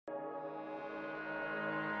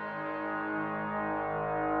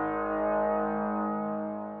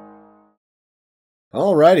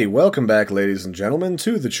Alrighty, welcome back, ladies and gentlemen,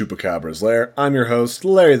 to the Chupacabra's Lair. I'm your host,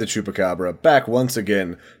 Larry the Chupacabra, back once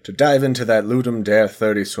again to dive into that Ludum Dare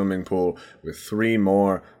 30 swimming pool with 3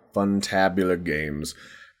 more fun-tabular games.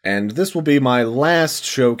 And this will be my last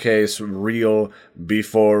showcase reel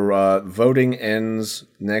before voting ends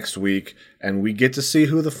next week, and we get to see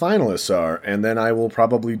who the finalists are. And then I will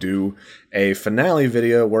probably do a finale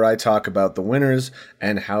video where I talk about the winners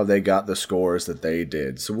and how they got the scores that they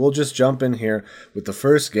did. So we'll just jump in here with the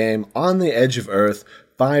first game, On the Edge of Earth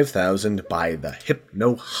 5000 by the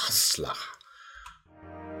Hypno Hustler.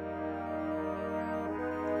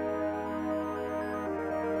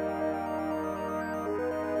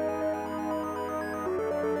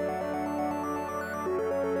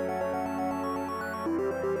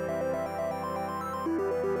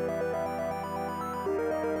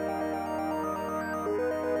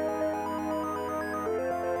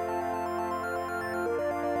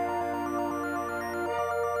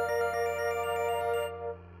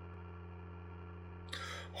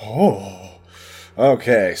 Oh,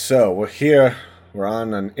 okay, so we're here, we're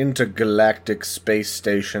on an intergalactic space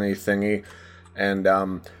station-y thingy, and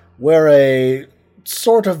we're a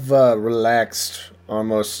sort of relaxed,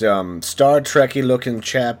 almost Star Trek-y looking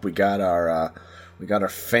chap. We got our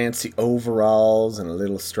fancy overalls and a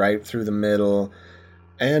little stripe through the middle,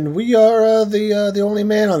 and we are the only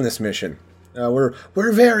man on this mission. We're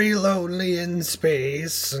very lonely in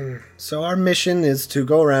space, and so our mission is to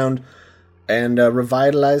go around and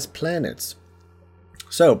revitalize planets.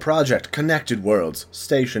 So, Project Connected Worlds,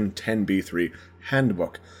 Station 10B3,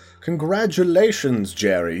 Handbook. Congratulations,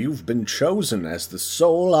 Jerry, you've been chosen as the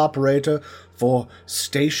sole operator for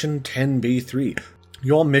Station 10B3.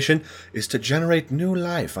 Your mission is to generate new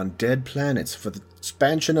life on dead planets for the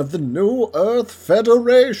expansion of the New Earth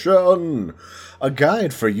Federation. A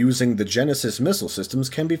guide for using the Genesis missile systems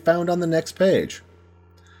can be found on the next page.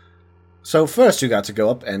 So first you got to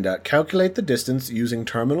go up and calculate the distance using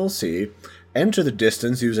Terminal C, enter the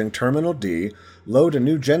distance using Terminal D, load a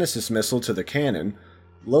new Genesis missile to the cannon,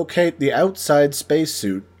 locate the outside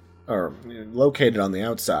spacesuit, or locate it on the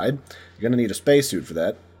outside. You're going to need a spacesuit for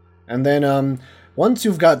that. And then once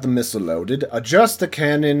you've got the missile loaded, adjust the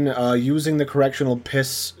cannon using the correctional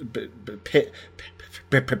pitch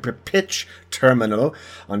terminal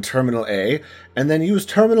on Terminal A, and then use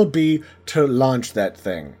Terminal B to launch that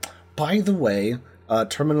thing. By the way,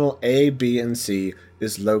 Terminal A, B, and C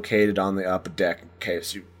is located on the upper deck, in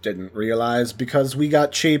case you didn't realize, because we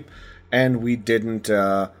got cheap and we didn't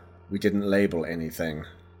label anything.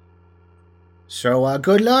 So,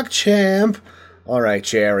 good luck, champ! Alright,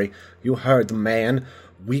 Jerry, you heard the man.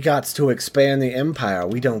 We got to expand the Empire.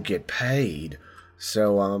 We don't get paid.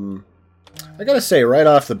 So, I gotta say, right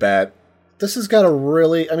off the bat, this has got a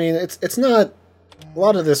really... I mean, it's not... A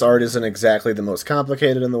lot of this art isn't exactly the most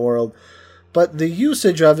complicated in the world, but the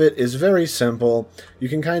usage of it is very simple. You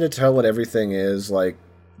can kind of tell what everything is. Like,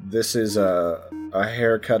 this is a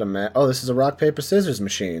haircut, oh, this is a rock, paper, scissors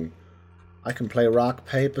machine. I can play rock,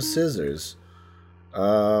 paper, scissors.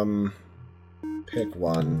 Pick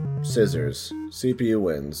one. Scissors. CPU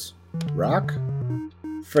wins. Rock?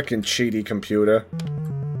 Frickin' cheaty computer.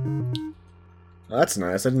 Oh, that's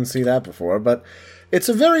nice. I didn't see that before, but it's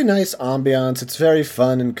a very nice ambiance. It's very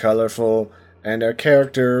fun and colorful, and our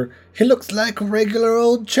character, he looks like a regular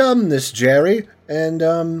old chum, this Jerry. And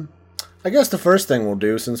I guess the first thing we'll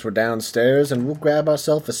do, since we're downstairs, and we'll grab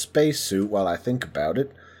ourselves a spacesuit while I think about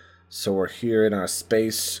it. So we're here in our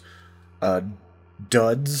space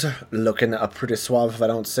duds, looking pretty suave if I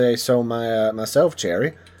don't say so myself,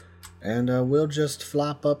 Jerry. And we'll just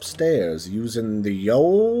flop upstairs using the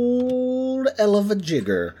old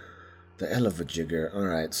elevator-jigger. The elevator-jigger.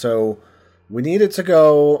 Alright, so we need it to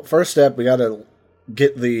go... First step, we gotta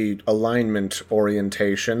get the alignment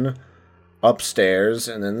orientation upstairs.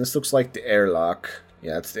 And then this looks like the airlock.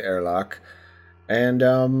 Yeah, it's the airlock. And,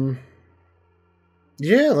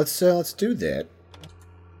 yeah, let's do that.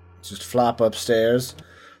 Let's just flop upstairs.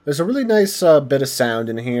 There's a really nice bit of sound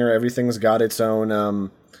in here. Everything's got its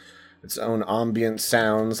own ambient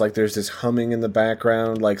sounds. Like there's this humming in the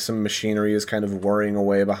background, like some machinery is kind of whirring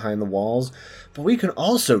away behind the walls. But we can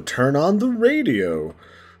also turn on the radio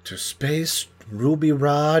to Space Ruby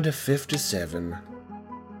Rod 57.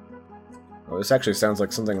 Oh, this actually sounds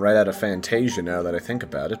like something right out of Fantasia now that I think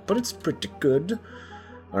about it, but it's pretty good.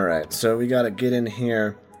 Alright, so we gotta get in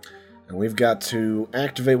here, and we've got to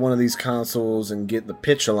activate one of these consoles and get the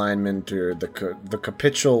pitch alignment, or the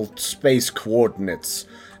capitual space coordinates,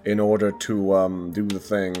 in order to do the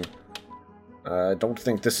thing. I don't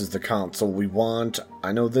think this is the console we want.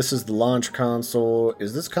 I know this is the launch console.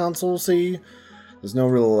 Is this console C? There's no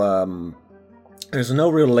real There's no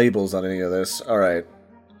real labels on any of this. Alright.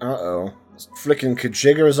 Uh-oh. Frickin'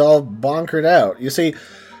 Kajigger's all bonkered out. You see,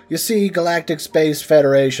 Galactic Space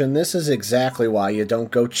Federation, this is exactly why you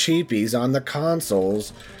don't go cheapies on the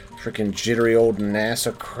consoles. Frickin' jittery old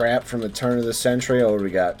NASA crap from the turn of the century. Oh, we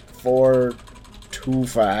got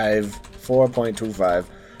 4.25.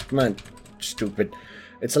 Come on, stupid.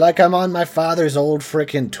 It's like I'm on my father's old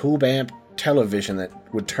frickin' tube amp television that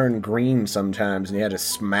would turn green sometimes, and you had to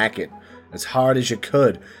smack it as hard as you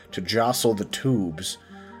could to jostle the tubes.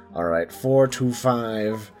 Alright,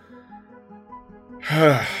 425.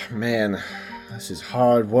 Man, this is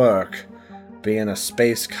hard work, being a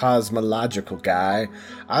space cosmological guy.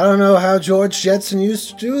 I don't know how George Jetson used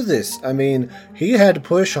to do this. I mean, he had to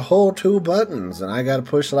push a whole 2 buttons, and I gotta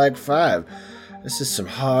push like 5. This is some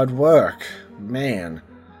hard work. Man.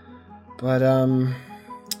 But, oh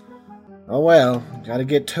well, gotta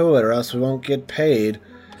get to it or else we won't get paid.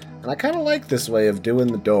 And I kinda like this way of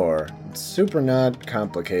doing the door. It's super not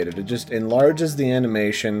complicated. It just enlarges the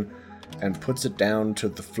animation and puts it down to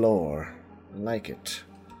the floor. I like it.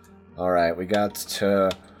 Alright, we got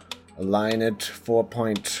to align it 4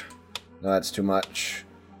 point... No, that's too much.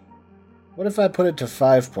 What if I put it to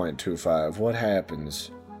 5.25? What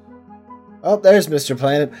happens? Oh, there's Mr.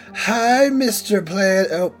 Planet. Hi, Mr.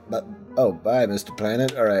 Planet. Oh, bye, Mr.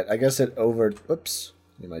 Planet. Alright, I guess it over... Whoops.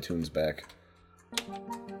 Get my tunes back.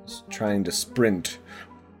 Just trying to sprint.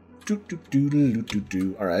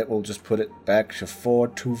 Alright, we'll just put it back to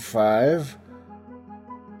 425.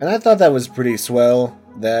 And I thought that was pretty swell,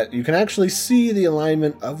 that you can actually see the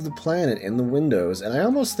alignment of the planet in the windows. And I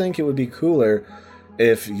almost think it would be cooler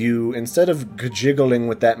if you, instead of jiggling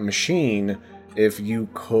with that machine, if you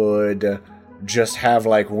could just have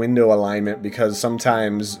like window alignment, because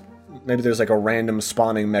sometimes maybe there's like a random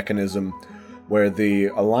spawning mechanism where the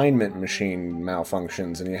alignment machine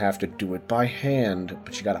malfunctions and you have to do it by hand,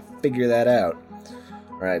 but you gotta figure that out.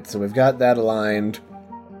 Alright, so we've got that aligned.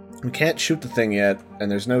 We can't shoot the thing yet, and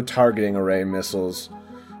there's no targeting array missiles.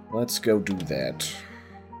 Let's go do that.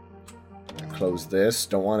 Close this.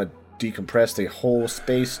 Don't want to decompress the whole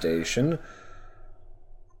space station.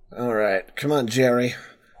 Alright, come on, Jerry.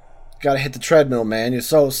 Gotta hit the treadmill, man. You're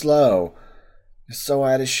so slow. You're so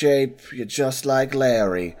out of shape. You're just like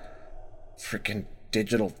Larry. Frickin'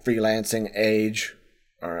 digital freelancing age.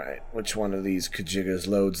 Alright, which one of these kajigas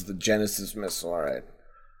loads the Genesis missile? Alright.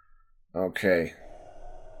 Okay.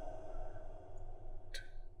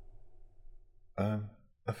 I'm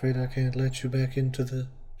afraid I can't let you back into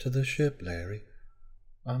the ship, Larry.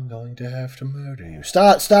 I'm going to have to murder you.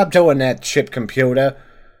 Stop doing that, chip computer.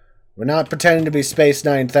 We're not pretending to be Space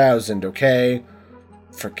 9000, okay?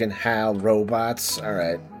 Frickin' HAL robots.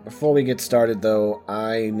 Alright, before we get started, though,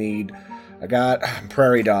 I'm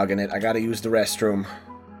prairie dogging it. I gotta use the restroom.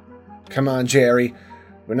 Come on, Jerry.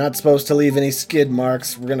 We're not supposed to leave any skid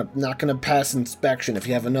marks. We're not gonna pass inspection if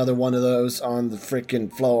you have another one of those on the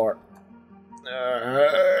frickin' floor.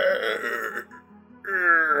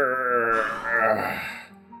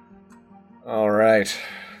 Alright.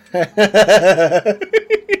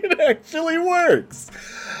 It actually works!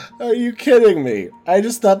 Are you kidding me? I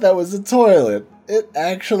just thought that was a toilet. It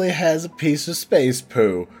actually has a piece of space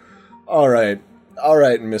poo. Alright,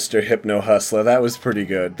 Mr. Hypno Hustler, that was pretty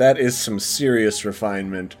good. That is some serious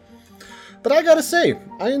refinement. But I gotta say,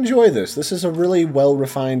 I enjoy this. This is a really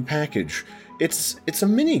well-refined package. It's a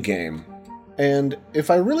mini-game. And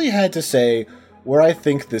if I really had to say where I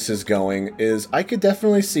think this is going, is I could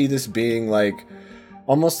definitely see this being like,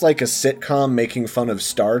 almost like a sitcom making fun of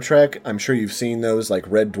Star Trek. I'm sure you've seen those, like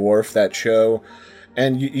Red Dwarf, that show.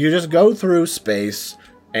 And you just go through space,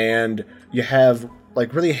 and you have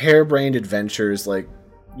like really harebrained adventures. Like,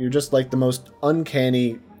 you're just like the most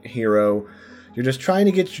uncanny hero. You're just trying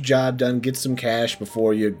to get your job done, get some cash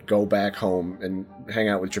before you go back home and hang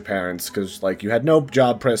out with your parents, because like you had no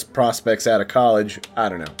job prospects out of college. I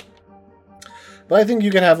don't know. But I think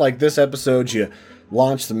you can have like this episode, you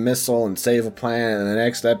launch the missile and save a planet, and the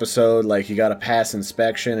next episode, like, you gotta pass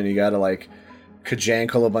inspection and you gotta like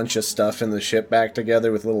kajankle a bunch of stuff in the ship back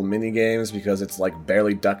together with little mini games, because it's like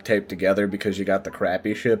barely duct taped together because you got the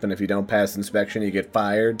crappy ship, and if you don't pass inspection you get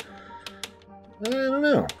fired. I don't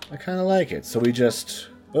know. I kind of like it. So we just...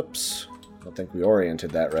 Oops. I don't think we oriented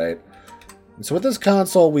that right. And so with this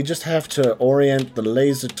console, we just have to orient the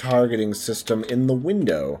laser targeting system in the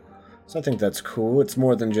window. So I think that's cool. It's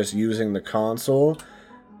more than just using the console.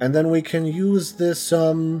 And then we can use this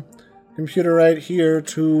computer right here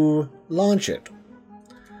to launch it.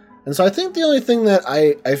 And so I think the only thing that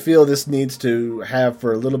I feel this needs to have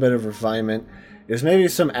for a little bit of refinement is maybe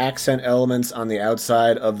some accent elements on the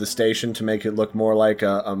outside of the station to make it look more like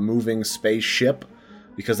a moving spaceship,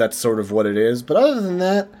 because that's sort of what it is. But other than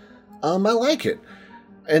that, I like it.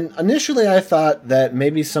 And initially I thought that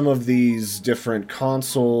maybe some of these different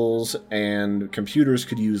consoles and computers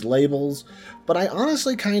could use labels, but I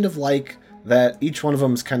honestly kind of like that each one of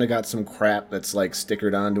them's kind of got some crap that's like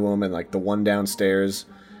stickered onto them, and like the one downstairs,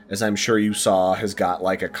 as I'm sure you saw, has got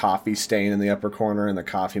like a coffee stain in the upper corner and the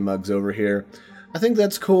coffee mug's over here. I think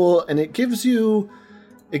that's cool, and it gives you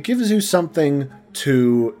something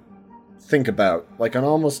to think about, like an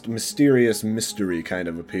almost mysterious mystery kind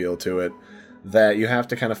of appeal to it, that you have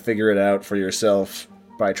to kind of figure it out for yourself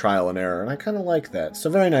by trial and error, and I kind of like that. So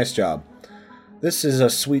very nice job. This is a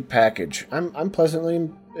sweet package. I'm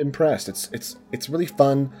pleasantly impressed. It's really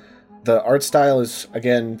fun. The art style is,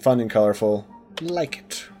 again, fun and colorful. Like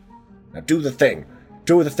it. Now do the thing.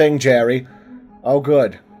 Do the thing, Jerry. Oh,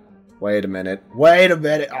 good. Wait a minute.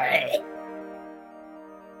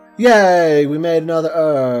 Yay! We made another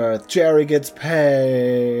Earth. Jerry gets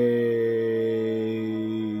paid.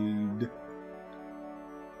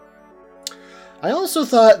 I also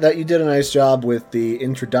thought that you did a nice job with the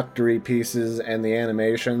introductory pieces and the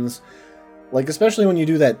animations. Like, especially when you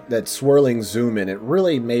do that swirling zoom in, it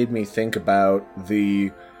really made me think about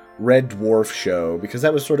the Red Dwarf show, because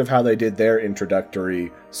that was sort of how they did their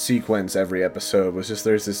introductory sequence every episode. Was just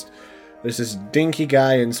there's this dinky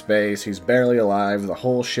guy in space, he's barely alive, the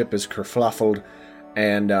whole ship is kerfluffled,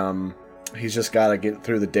 and he's just got to get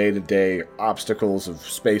through the day-to-day obstacles of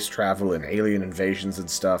space travel and alien invasions and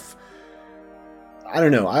stuff. I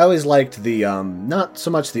don't know, I always liked the, not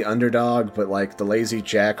so much the underdog, but like the lazy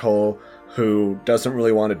jackhole who doesn't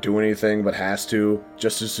really want to do anything but has to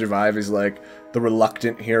just to survive. He's like the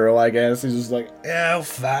reluctant hero, I guess. He's just like, oh,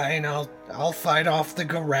 fine, I'll fight off the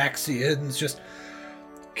Garaxians. Just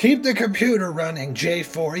keep the computer running,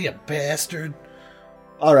 J4, you bastard.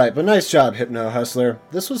 Alright, but nice job, Hypno Hustler.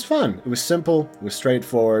 This was fun. It was simple, it was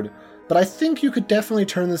straightforward, but I think you could definitely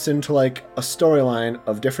turn this into like a storyline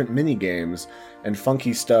of different mini-games and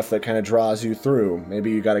funky stuff that kind of draws you through.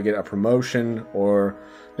 Maybe you gotta get a promotion, or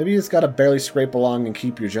maybe you just gotta barely scrape along and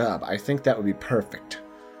keep your job. I think that would be perfect.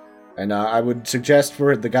 And I would suggest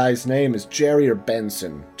for the guy's name is Jerry or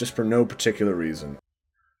Benson, just for no particular reason.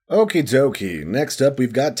 Okie dokie, next up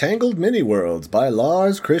we've got Tangled Mini Worlds by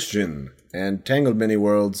Lars Christian. And Tangled Mini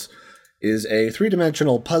Worlds is a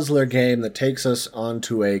three-dimensional puzzler game that takes us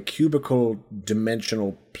onto a cubical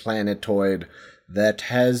dimensional planetoid that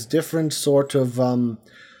has different sort of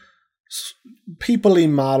people-y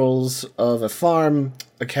models of a farm,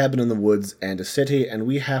 a cabin in the woods, and a city, and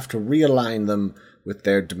we have to realign them with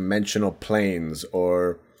their dimensional planes,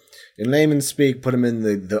 or in layman's speak, put them in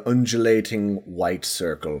the undulating white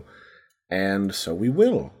circle. And so we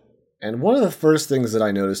will. And one of the first things that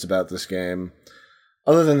I noticed about this game,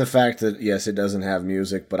 other than the fact that, yes, it doesn't have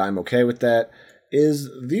music, but I'm okay with that, is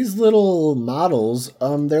these little models,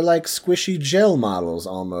 they're like squishy gel models,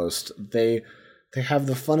 almost. They have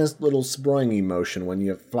the funnest little springy motion when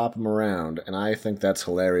you flop them around, and I think that's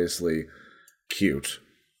hilariously cute.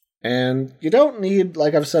 And you don't need,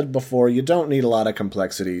 like I've said before, you don't need a lot of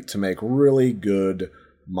complexity to make really good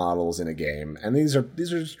models in a game. And these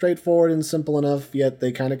are straightforward and simple enough, yet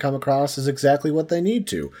they kind of come across as exactly what they need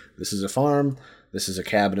to. This is a farm, this is a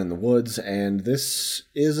cabin in the woods, and this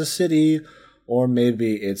is a city, or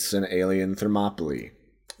maybe it's an alien Thermopylae.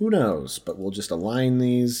 Who knows? But we'll just align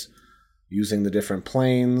these using the different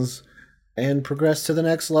planes and progress to the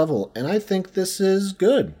next level. And I think this is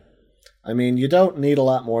good. I mean, you don't need a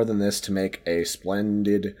lot more than this to make a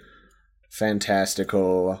splendid,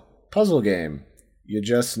 fantastical puzzle game. You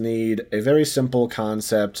just need a very simple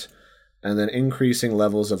concept and then increasing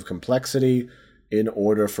levels of complexity in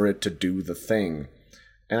order for it to do the thing.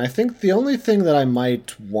 And I think the only thing that I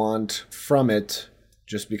might want from it,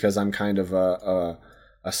 just because I'm kind of a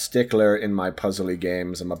stickler in my puzzly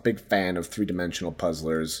games, I'm a big fan of three-dimensional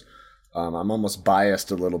puzzlers, I'm almost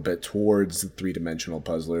biased a little bit towards the three-dimensional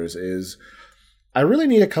puzzlers, is I really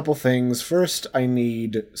need a couple things. First, I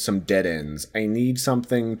need some dead ends. I need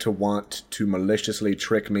something to want to maliciously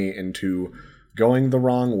trick me into going the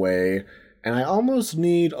wrong way, and I almost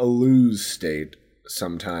need a lose state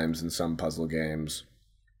sometimes in some puzzle games.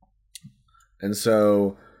 And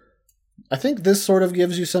so I think this sort of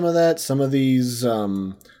gives you some of that. Some of these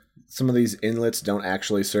inlets don't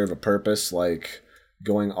actually serve a purpose, like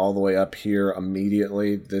going all the way up here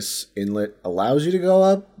immediately. This inlet allows you to go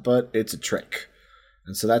up, but it's a trick.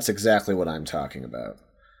 And so that's exactly what I'm talking about.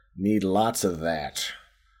 Need lots of that.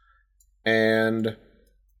 And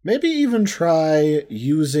maybe even try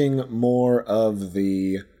using more of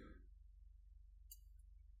the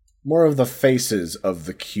more of the faces of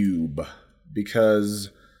the cube, because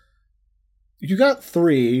you got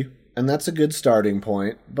 3, and that's a good starting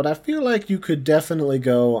point, but I feel like you could definitely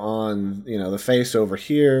go on, you know, the face over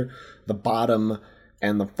here, the bottom,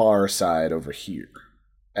 and the far side over here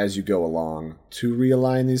as you go along to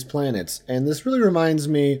realign these planets. And this really reminds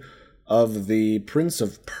me of the Prince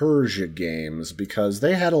of Persia games, because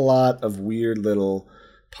they had a lot of weird little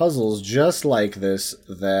puzzles just like this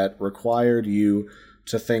that required you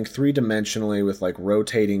to think 3-dimensionally with like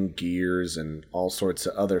rotating gears and all sorts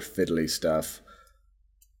of other fiddly stuff.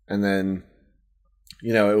 And then,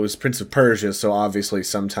 you know, it was Prince of Persia, so obviously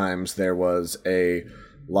sometimes there was a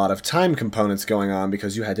lot of time components going on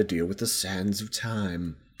because you had to deal with the sands of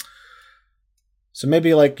time. So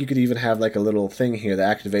maybe like you could even have like a little thing here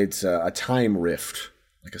that activates a time rift,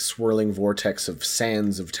 like a swirling vortex of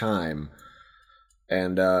sands of time.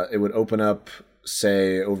 And it would open up,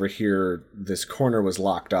 say, over here, this corner was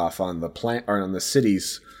locked off on the on the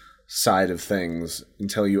city's side of things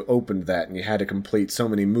until you opened that, and you had to complete so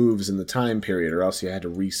many moves in the time period, or else you had to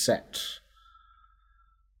reset.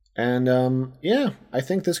 And yeah, I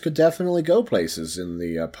think this could definitely go places in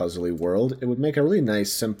the puzzly world. It would make a really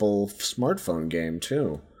nice, simple smartphone game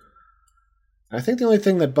too. I think the only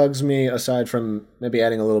thing that bugs me, aside from maybe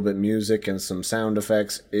adding a little bit music and some sound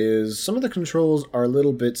effects, is some of the controls are a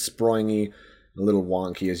little bit springy, a little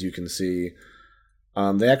wonky, as you can see.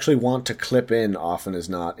 They actually want to clip in often as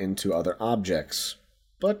not into other objects.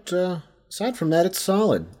 But aside from that, it's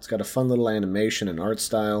solid. It's got a fun little animation and art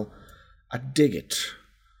style. I dig it.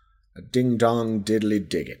 A ding-dong diddly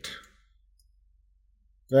dig it.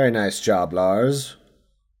 Very nice job, Lars.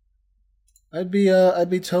 I'd be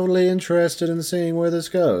totally interested in seeing where this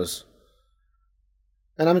goes.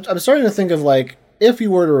 And I'm starting to think of, like, if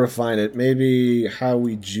you were to refine it, maybe how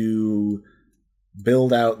would you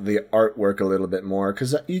build out the artwork a little bit more,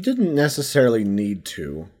 because you didn't necessarily need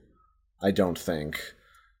to, I don't think.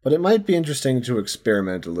 But it might be interesting to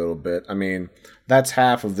experiment a little bit. I mean, that's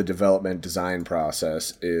half of the development design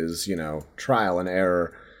process is, you know, trial and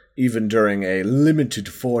error, even during a limited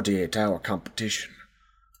 48-hour competition.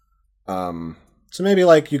 So maybe,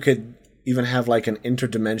 like, you could even have, like, an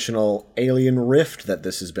interdimensional alien rift that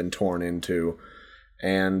this has been torn into,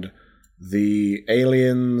 and the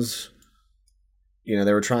aliens, you know,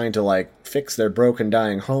 they were trying to, like, fix their broken,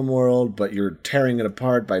 dying homeworld, but you're tearing it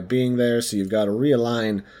apart by being there, so you've got to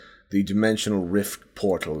realign the dimensional rift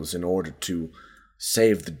portals in order to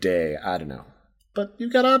save the day. I don't know. But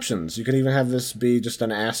you've got options. You could even have this be just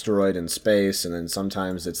an asteroid in space, and then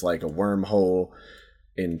sometimes it's like a wormhole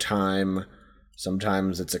in time.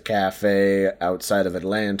 Sometimes it's a cafe outside of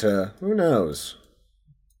Atlanta. Who knows?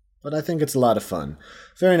 But I think it's a lot of fun.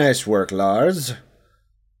 Very nice work, Lars.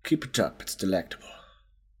 Keep it up. It's delectable.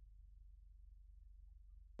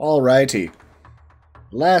 Alrighty.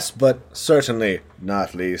 Last but certainly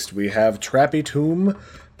not least, we have Trappy Tomb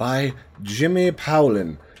by Jimmy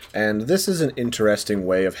Powlin. And this is an interesting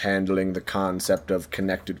way of handling the concept of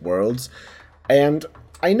connected worlds. And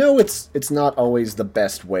I know it's not always the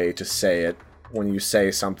best way to say it. When you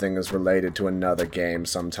say something is related to another game,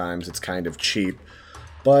 sometimes it's kind of cheap.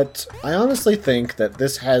 But I honestly think that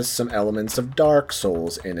this has some elements of Dark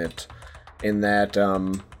Souls in it. In that,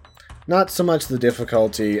 not so much the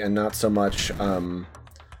difficulty and not so much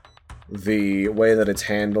the way that it's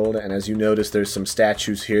handled. And as you notice, there's some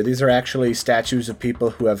statues here. These are actually statues of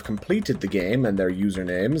people who have completed the game and their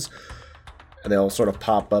usernames. And they'll sort of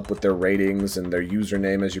pop up with their ratings and their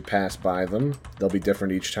username as you pass by them. They'll be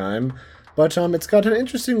different each time. But it's got an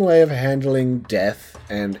interesting way of handling death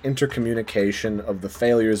and intercommunication of the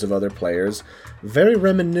failures of other players, very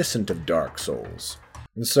reminiscent of Dark Souls.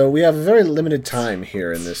 And so we have a very limited time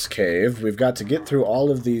here in this cave. We've got to get through all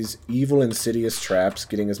of these evil, insidious traps,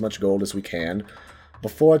 getting as much gold as we can,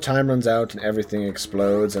 before time runs out and everything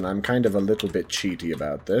explodes, and I'm kind of a little bit cheaty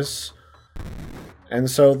about this. And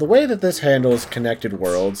so the way that this handles connected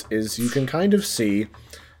worlds is you can kind of see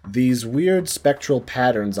these weird spectral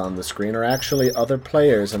patterns on the screen are actually other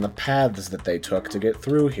players and the paths that they took to get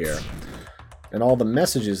through here. And all the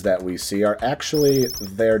messages that we see are actually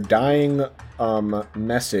their dying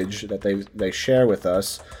message that they share with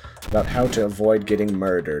us about how to avoid getting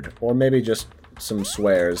murdered. Or maybe just some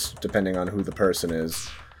swears, depending on who the person is.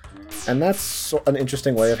 And that's an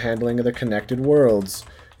interesting way of handling the connected worlds.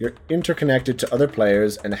 You're interconnected to other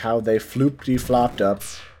players and how they flooped up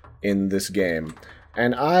in this game.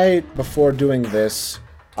 And before doing this,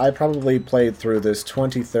 I probably played through this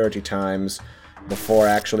 20-30 times before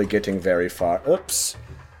actually getting very far. Oops.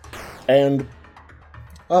 And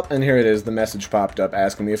here it is, the message popped up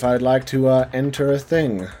asking me if I'd like to enter a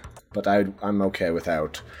thing. but I'm okay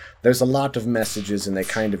without. There's a lot of messages and they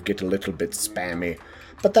kind of get a little bit spammy,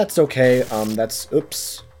 but that's okay.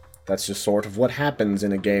 Oops. That's just sort of what happens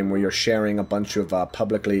in a game where you're sharing a bunch of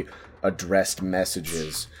publicly addressed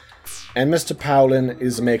messages. And Mr. Powlin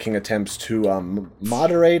is making attempts to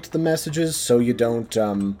moderate the messages so you don't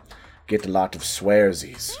get a lot of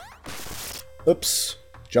swearsies. Oops,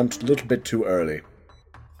 jumped a little bit too early.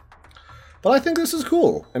 But I think this is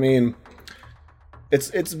cool. I mean,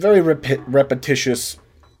 it's very repetitious,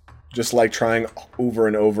 just like trying over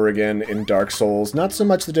and over again in Dark Souls. Not so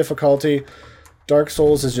much the difficulty. Dark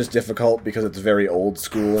Souls is just difficult because it's very old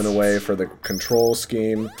school in a way for the control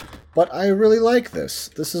scheme. But I really like this.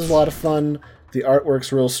 This is a lot of fun. The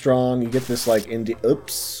artwork's real strong. You get this like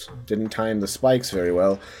oops, didn't time the spikes very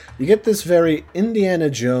well. You get this very Indiana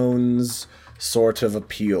Jones sort of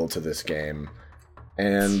appeal to this game.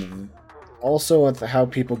 And also with how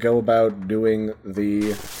people go about doing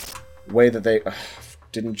the way that they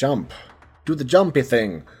didn't jump. Do the jumpy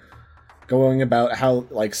thing. Going about how,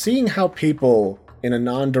 like, seeing how people in a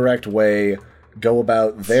non-direct way go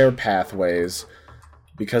about their pathways,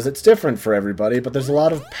 because it's different for everybody, but there's a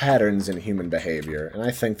lot of patterns in human behavior, and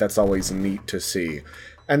I think that's always neat to see.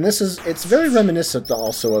 And it's very reminiscent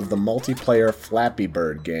also of the multiplayer Flappy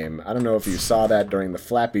Bird game. I don't know if you saw that during the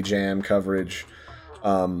Flappy Jam coverage,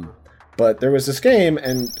 but there was this game,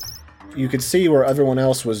 and you could see where everyone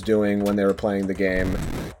else was doing when they were playing the game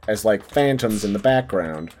as, like, phantoms in the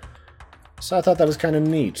background. So I thought that was kind of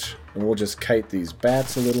neat. And we'll just kite these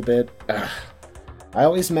bats a little bit. Ugh. I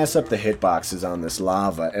always mess up the hitboxes on this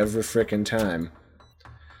lava every frickin' time.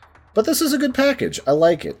 But this is a good package. I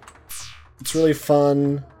like it. It's really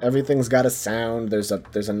fun. Everything's got a sound. There's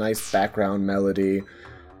a nice background melody.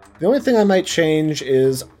 The only thing I might change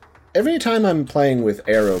is every time I'm playing with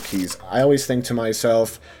arrow keys, I always think to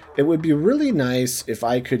myself, it would be really nice if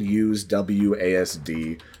I could use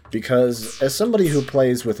WASD. Because as somebody who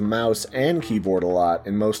plays with mouse and keyboard a lot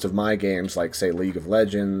in most of my games, like, say, League of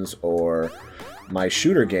Legends or my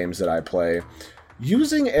shooter games that I play,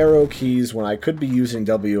 using arrow keys when I could be using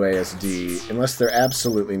WASD, unless they're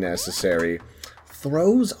absolutely necessary,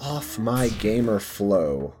 throws off my gamer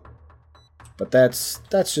flow. But that's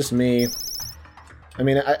just me. I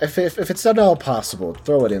mean, if it's at all possible,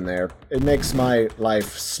 throw it in there. It makes my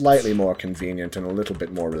life slightly more convenient and a little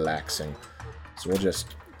bit more relaxing. So we'll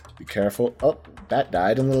just be careful. Oh, that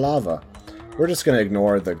died in the lava. We're just going to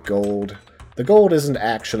ignore the gold. The gold isn't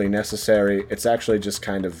actually necessary. It's actually just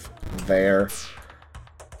kind of there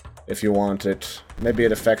if you want it. Maybe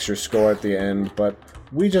it affects your score at the end, but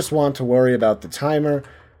we just want to worry about the timer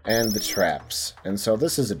and the traps. And so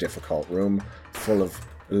this is a difficult room full of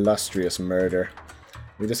illustrious murder.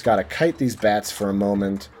 We just gotta kite these bats for a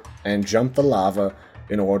moment and jump the lava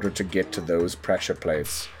in order to get to those pressure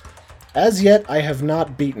plates. As yet, I have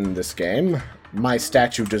not beaten this game. My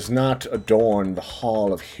statue does not adorn the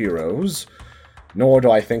Hall of Heroes, nor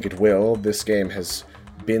do I think it will. This game has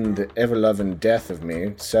been the ever-loving death of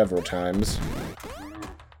me several times.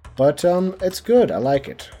 But, it's good. I like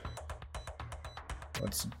it.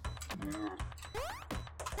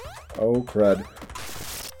 Oh, crud.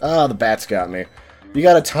 Ah, the bats got me. You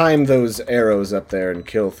gotta time those arrows up there and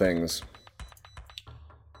kill things.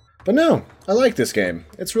 But no, I like this game.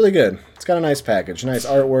 It's really good. It's got a nice package, nice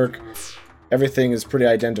artwork. Everything is pretty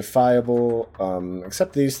identifiable,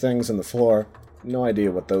 except these things on the floor. No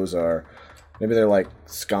idea what those are. Maybe they're like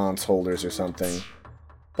sconce holders or something.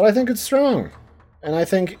 But I think it's strong. And I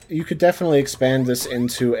think you could definitely expand this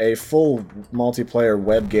into a full multiplayer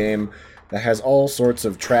web game that has all sorts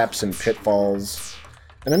of traps and pitfalls.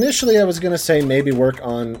 And initially I was going to say maybe work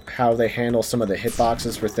on how they handle some of the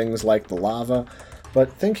hitboxes for things like the lava,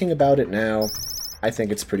 but thinking about it now, I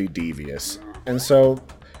think it's pretty devious. And so,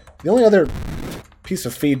 the only other piece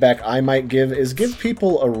of feedback I might give is give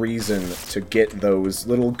people a reason to get those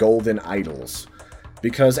little golden idols.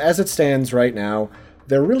 Because as it stands right now,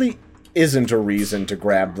 there really isn't a reason to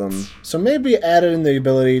grab them, so maybe add in the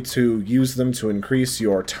ability to use them to increase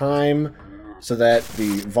your time, so that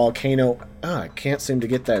the volcano... I can't seem to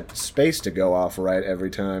get that space to go off right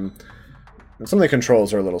every time. And some of the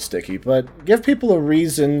controls are a little sticky, but give people a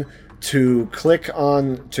reason to click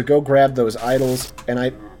on... to go grab those idols,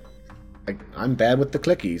 and I'm bad with the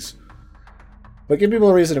clickies. But give people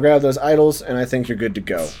a reason to grab those idols, and I think you're good to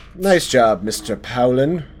go. Nice job, Mr.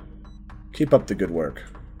 Powlin. Keep up the good work.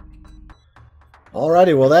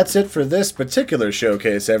 Alrighty, well that's it for this particular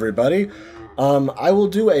showcase, everybody. I will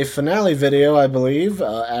do a finale video, I believe,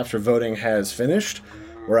 after voting has finished,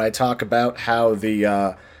 where I talk about how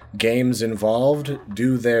the games involved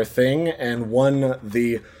do their thing and won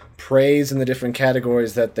the praise in the different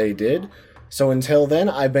categories that they did. So until then,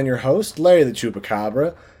 I've been your host, Larry the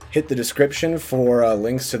Chupacabra. Hit the description for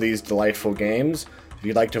links to these delightful games. If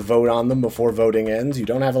you'd like to vote on them before voting ends, you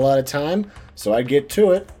don't have a lot of time, so I get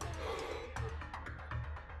to it.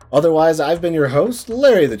 Otherwise, I've been your host,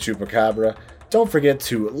 Larry the Chupacabra. Don't forget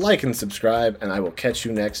to like and subscribe, and I will catch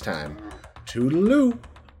you next time. Toodaloo!